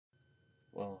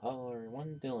Well, hello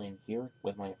everyone, Dylan here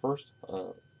with my first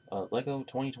LEGO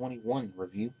 2021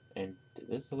 review, and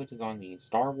this which is on the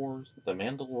Star Wars The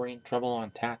Mandalorian Trouble on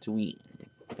Tatooine,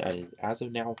 that is as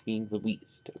of now being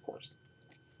released, of course.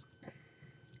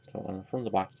 So from the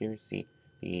box here you see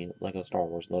the LEGO Star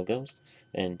Wars logos,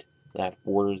 and that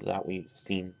order that we've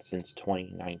seen since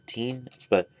 2019,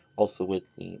 but also with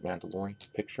the Mandalorian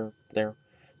picture there,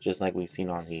 just like we've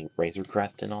seen on the Razor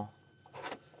Crest and all.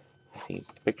 See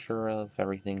a picture of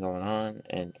everything going on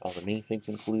and all the minifigs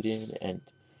included and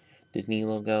Disney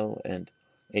logo, and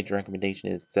age recommendation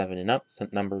is 7 and up.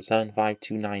 Number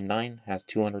 75299 has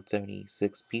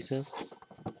 276 pieces.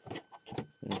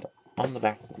 And on the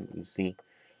back you see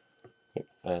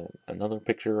another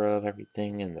picture of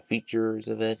everything and the features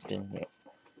of it, and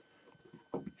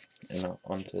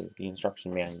onto the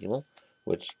instruction manual,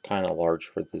 which kind of large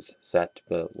for this set,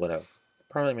 but whatever.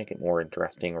 Probably make it more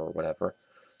interesting or whatever.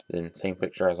 Then same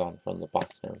picture as on from the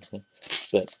box and everything.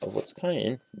 But what's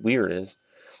kind of weird is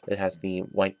it has the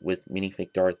white with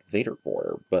minifig Darth Vader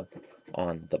border, but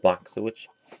on the box, which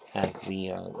has the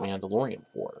Mandalorian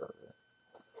border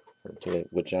to it,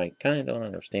 which I kind of don't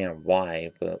understand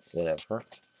why, but whatever.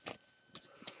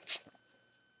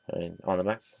 And on the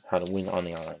back, how to win on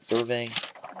the online survey,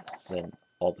 then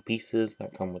all the pieces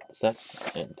that come with the set,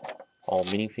 and all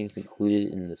minifigs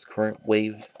included in this current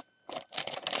wave.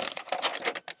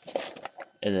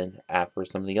 And then after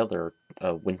some of the other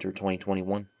Winter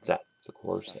 2021 sets, of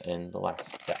course, and the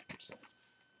last steps.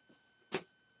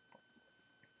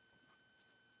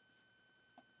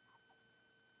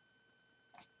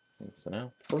 And so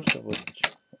now, first of which,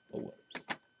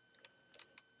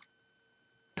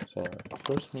 So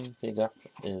first minifig up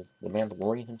is the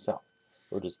Mandalorian himself,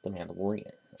 or just the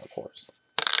Mandalorian, of course.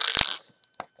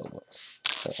 So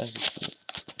as you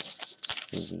see,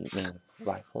 the main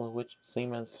rifle, which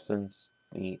same as since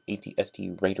the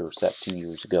AT-ST Raider set 2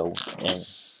 years ago, and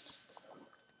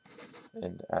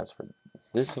as for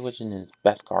this which in his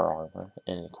Beskar armor,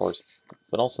 and of course,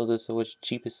 but also this which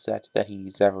cheapest set that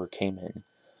he's ever came in,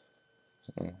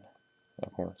 and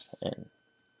of course, and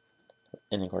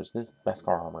of course this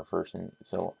Beskar armor version,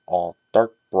 so all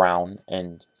dark brown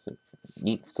and some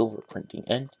neat silver printing,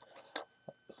 and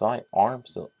side arm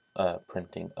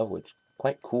printing of which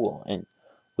quite cool, and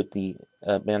with the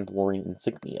Mandalorian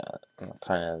insignia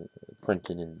kind of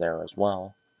printed in there as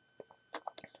well.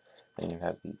 And you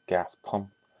have the gas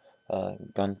pump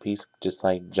gun piece, just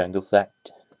like Jango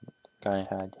Fett kind of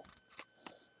had.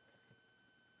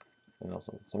 And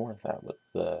also some more of that with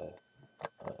the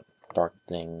dark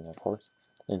thing, of course.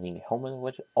 And the helmet,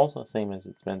 which also the same as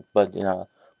it's been, but in a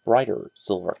brighter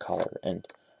silver color. And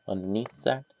underneath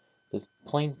that is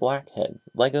plain black head.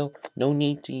 LEGO, no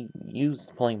need to use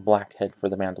plain black head for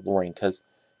the Mandalorian, because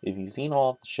if you've seen all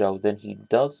of the show, then he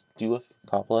does do a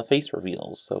couple of face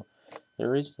reveals. So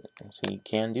you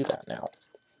can do that now.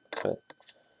 But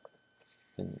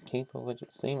in the cape of which,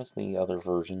 same as the other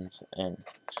versions, and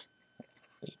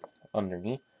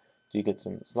underneath, you get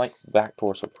some slight back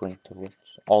torso print, which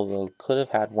although could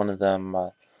have had one of them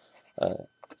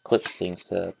clip things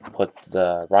to put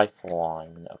the rifle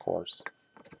on, of course.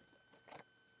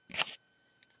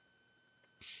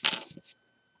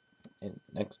 And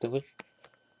next to it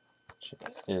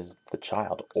is the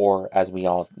child, or as we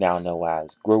all now know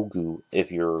as Grogu,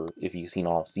 if you've seen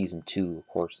all of season 2, of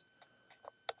course.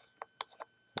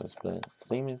 But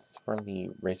same as from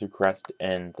the Razor Crest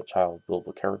and the child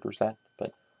buildable character set,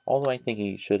 but although I think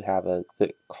he should have a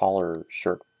thick collar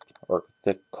shirt or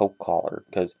thick coat collar,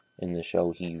 because in the show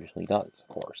he usually does,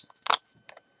 of course.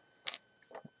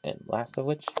 And last of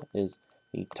which is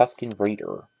the Tusken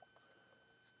Raider,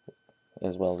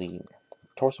 as well the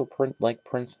torso print like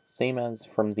prints, same as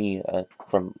from the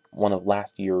from one of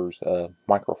last year's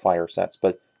Microfire sets,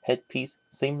 but headpiece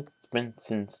same as it's been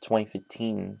since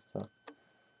 2015. So.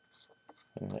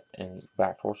 And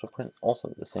back torso print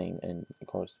also the same, and of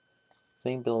course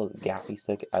same build gaffy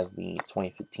stick as the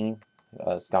 2015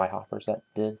 Skyhopper set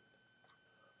did.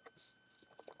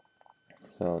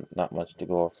 So not much to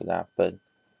go over for that, but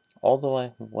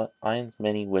although I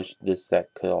many wish this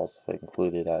set could also have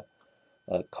included a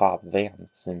Cobb Vanth,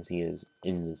 since he is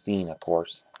in the scene, of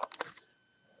course.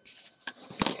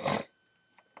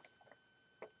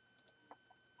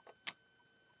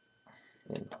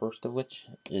 And first of which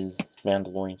is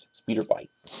Mandalorian's speeder bike,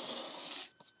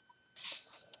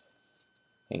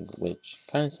 which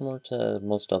kind of similar to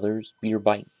most other speeder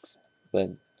bikes, but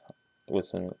with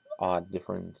some odd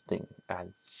different thing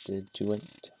added to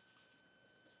it.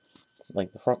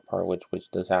 Like the front part,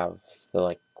 which does have the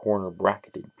like corner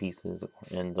bracketed pieces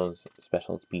and those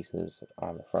specialty pieces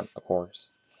on the front, of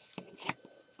course.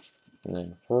 And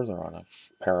then further on a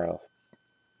pair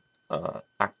of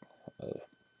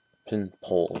pin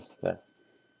poles there.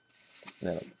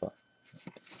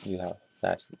 You have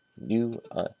that new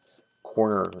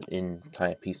corner in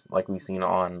kind of piece like we've seen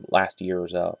on last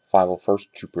year's 501st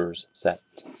Troopers set.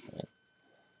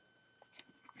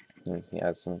 And he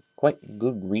has some quite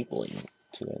good rebuilding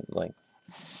to it, like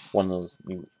one of those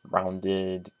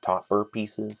rounded topper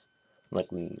pieces,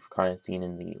 like we've kind of seen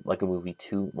in the Like a Movie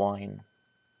 2 line.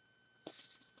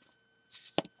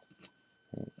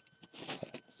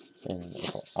 And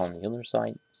on the other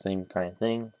side, same kind of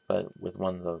thing, but with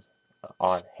one of those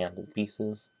odd handled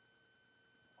pieces.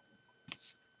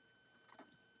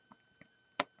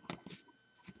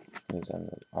 Is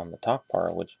on the top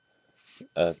part, which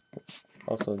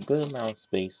also a good amount of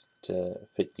space to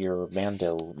fit your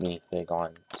Mando minifig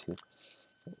onto,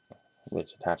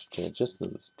 which attached to just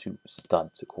those two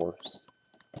studs, of course.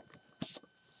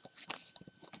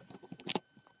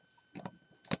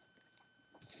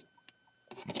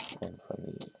 And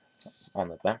on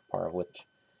the back part, which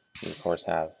you of course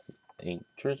have a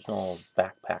traditional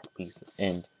backpack piece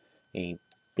and a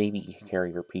baby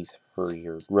carrier piece for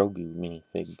your Grogu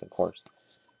minifig, of course.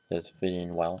 Does fit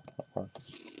in well, of course.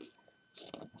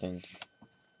 And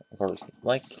of course,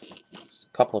 like a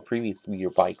couple of previous Meteor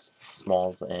bikes,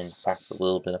 smalls and packs a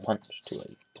little bit of punch to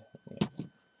it. Yeah.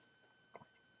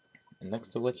 And next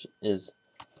to which is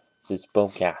this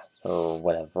bowcat or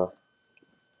whatever.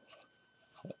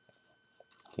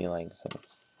 See, like some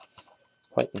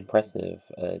quite impressive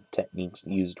techniques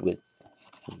used with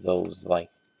those like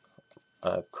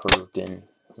curved in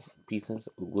pieces.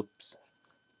 Whoops.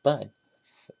 But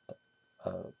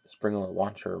spring-loaded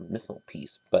launcher missile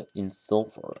piece, but in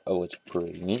silver. Oh, which is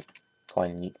pretty neat.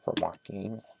 Quite neat for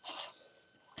marking.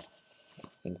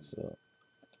 And so,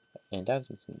 and as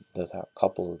you see, it does have a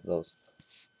couple of those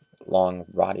long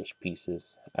rodish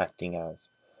pieces acting as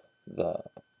the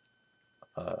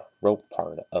rope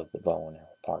part of the bow and arrow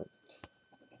part.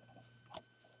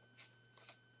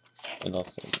 And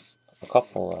also a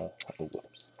couple of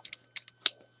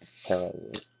pair of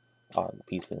those odd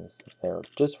pieces there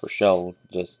just for show,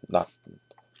 just not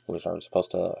which are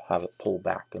supposed to have it pull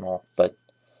back and all, but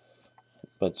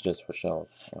it's just for show.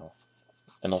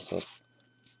 And also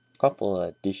a couple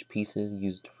of dish pieces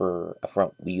used for a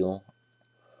front wheel,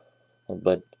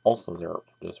 but also they're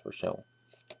just for show.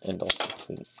 And also,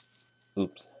 see,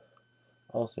 oops.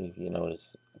 Also, if you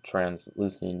notice,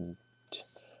 translucent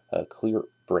clear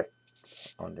brick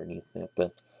underneath it,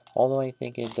 but although I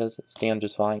think it does stand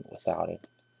just fine without it.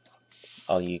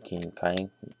 You can kind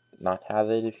of not have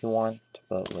it if you want,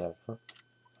 but whatever.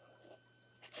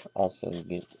 Also, you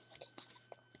get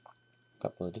a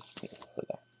couple of dishes for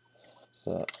that.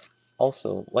 So,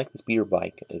 also, like the speeder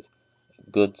bike, is a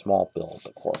good small build,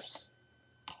 of course.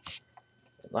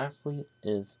 And lastly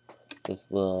is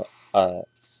this little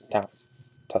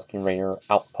Tusken Raider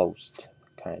outpost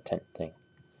kind of tent thing.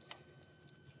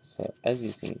 So as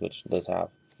you see, which does have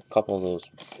a couple of those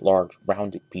large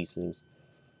rounded pieces,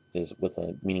 is with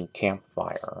a mini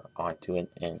campfire onto it,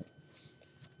 and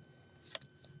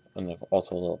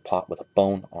also a little pot with a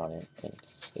bone on it. And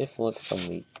if you look from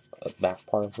the back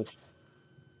part of which,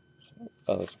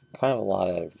 there's kind of a lot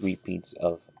of repeats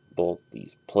of both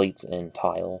these plates and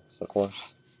tiles, of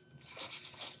course.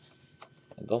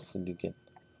 And also you get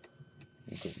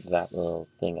that little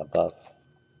thing above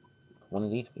one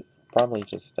of these, probably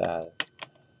just as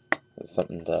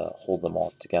something to hold them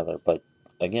all together, but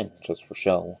again, just for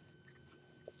show.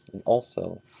 And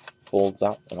also folds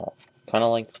out and all, kind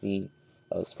of like the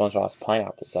SpongeBob's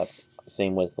Pineapple sets.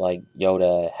 Same with like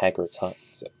Yoda, Hagrid's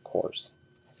huts, of course.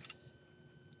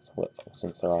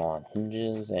 Since they're all on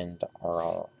hinges and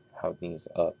are have these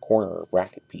corner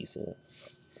bracket pieces.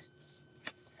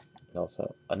 And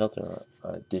also another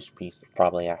dish piece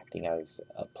probably acting as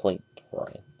a plate for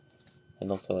it. And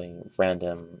also a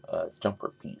random jumper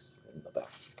piece in the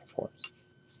back, of course.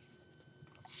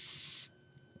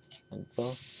 And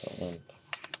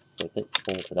with it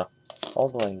folded up.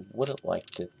 Although I would have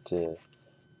liked it to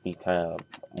be kind of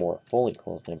more fully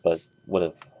closed in, but would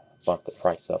have bumped the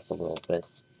price up a little bit.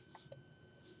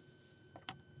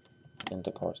 And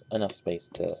of course, enough space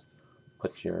to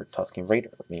put your Tusken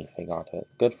Raider minifig onto it.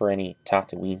 Good for any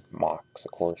Tatooine mocks,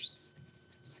 of course.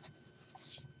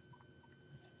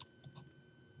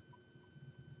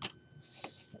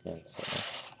 And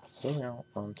so now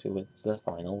on to the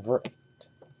final verdict.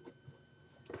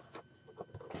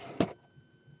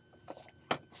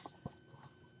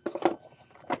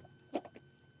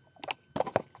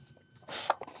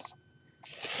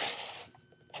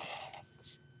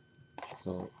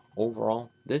 So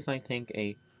overall, this I think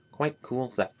a quite cool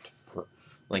set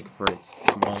like for its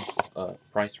small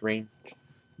price range,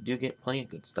 do get plenty of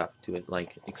good stuff to it,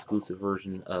 like exclusive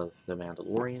version of the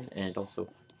Mandalorian and also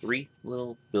 3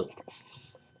 little builds.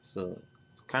 So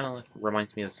it's kind of like,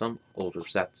 reminds me of some older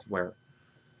sets where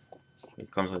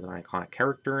it comes with an iconic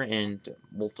character and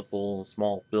multiple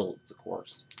small builds, of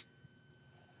course.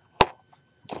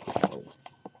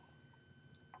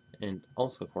 And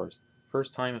also, of course,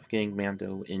 first time of getting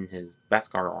Mando in his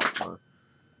Beskar armor,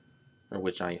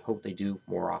 which I hope they do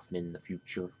more often in the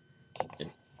future. And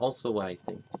also, what I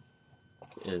think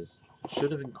is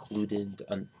should have included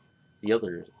the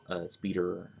other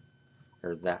speeder,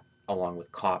 or that, along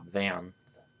with Cobb Vanth,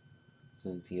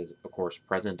 since he is, of course,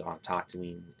 present on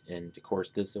Tatooine. And, of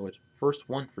course, this is the first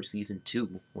one for Season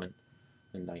 2,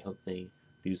 and I hope they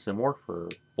do some more for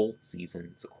both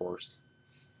seasons, of course.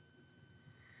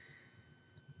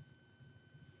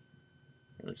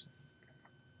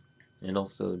 And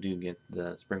also do get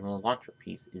the sprinkler launcher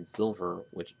piece in silver,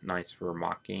 which nice for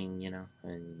mocking,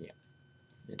 and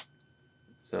yeah.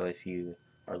 So if you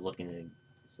are looking at,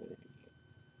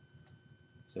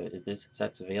 so if this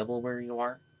set's available where you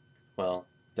are, well,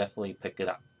 definitely pick it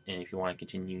up. And if you want to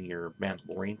continue your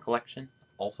Mandalorian collection,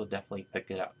 also definitely pick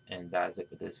it up. And that is it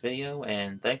with this video,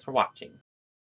 and thanks for watching.